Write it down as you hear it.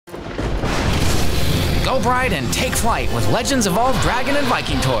Go bright and take flight with Legends Evolved Dragon and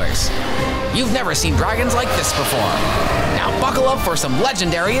Viking toys. You've never seen dragons like this before. Now buckle up for some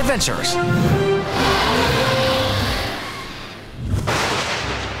legendary adventures.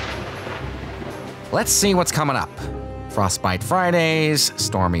 Let's see what's coming up. Frostbite Fridays,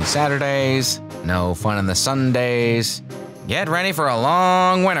 stormy Saturdays, no fun in the Sundays. Get ready for a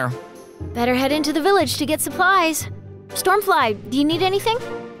long winter. Better head into the village to get supplies. Stormfly, do you need anything?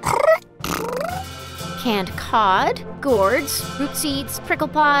 Canned cod, gourds, root seeds, prickle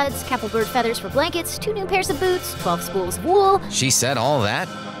pods, capelbird feathers for blankets, 2 new pairs of boots, 12 spools of wool. She said all that?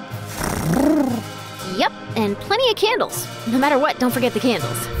 Yep, and plenty of candles. No matter what, don't forget the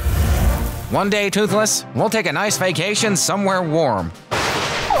candles. One day, Toothless, we'll take a nice vacation somewhere warm.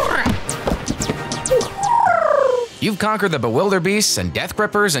 You've conquered the bewilder beasts and death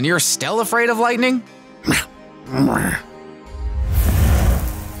grippers and you're still afraid of lightning?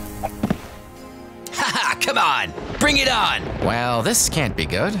 Haha, come on, bring it on. Well, this can't be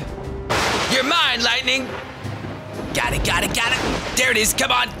good. You're mine, lightning. Got it, got it, got it. There it is,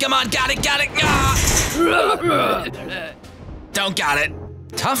 come on, got it, got it. Ah! Don't got it.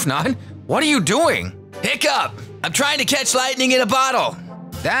 Tough Nut, what are you doing? Hiccup, I'm trying to catch lightning in a bottle.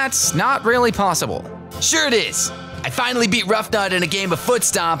 That's not really possible. Sure it is. I finally beat Rough Nut in a game of Foot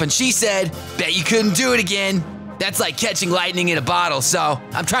Stomp and she said, bet you couldn't do it again. That's like catching lightning in a bottle, so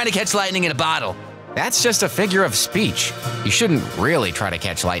I'm trying to catch lightning in a bottle. That's just a figure of speech. You shouldn't really try to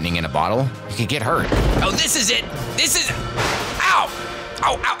catch lightning in a bottle. You could get hurt. Oh, this is it. This is, ow.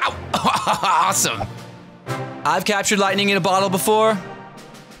 Ow, ow, ow. Awesome. I've captured lightning in a bottle before.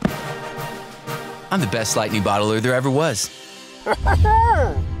 I'm the best lightning bottler there ever was.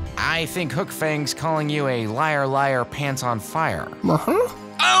 I think Hook Fang's calling you a liar, liar, pants on fire.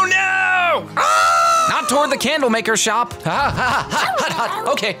 Oh no! Not toward the candle maker shop.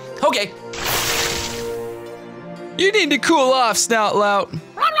 Okay, okay. You need to cool off, Snout Lout.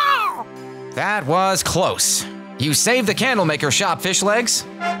 That was close. You saved the candle maker shop, Fish Legs.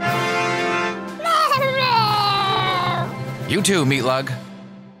 You too, Meat Lug.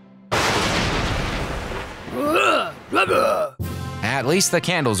 At least the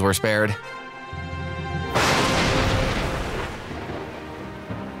candles were spared.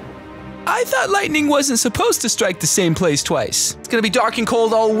 I thought lightning wasn't supposed to strike the same place twice. It's gonna be dark and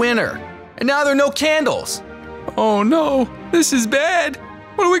cold all winter. And now there are no candles. Oh no, this is bad.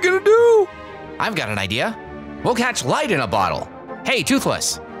 What are we gonna do? I've got an idea. We'll catch light in a bottle. Hey,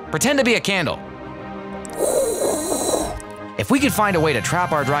 Toothless, pretend to be a candle. If we could find a way to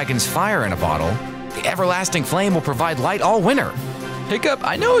trap our dragon's fire in a bottle, the everlasting flame will provide light all winter. Hiccup,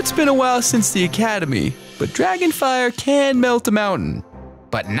 I know it's been a while since the academy, but dragon fire can melt a mountain.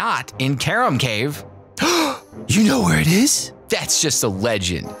 But not in Karam Cave. You know where it is? That's just a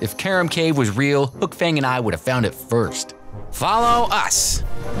legend. If Karam Cave was real, Hook Fang and I would have found it first. Follow us.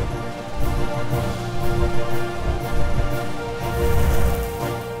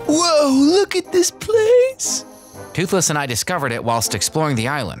 Whoa, look at this place. Toothless and I discovered it whilst exploring the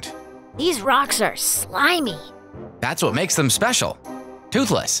island. These rocks are slimy. That's what makes them special.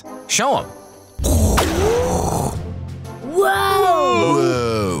 Toothless, show them. Whoa!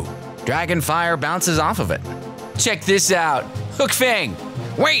 Whoa. Dragon fire bounces off of it. Check this out. Hook Fang,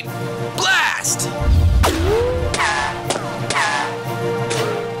 wait, blast!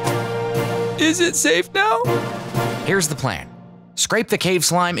 Is it safe now? Here's the plan. Scrape the cave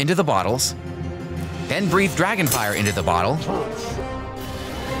slime into the bottles, then breathe dragon fire into the bottle.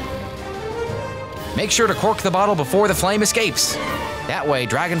 Make sure to cork the bottle before the flame escapes. That way,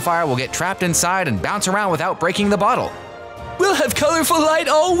 dragon fire will get trapped inside and bounce around without breaking the bottle. We'll have colorful light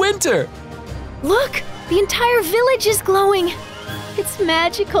all winter. Look, the entire village is glowing. It's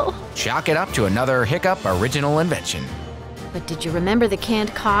magical. Chalk it up to another Hiccup original invention. But did you remember the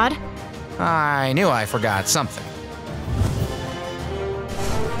canned cod? I knew I forgot something.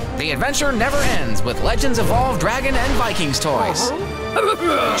 The adventure never ends with Legends Evolved Dragon and Vikings toys.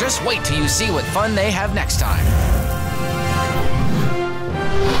 Just wait till you see what fun they have next time.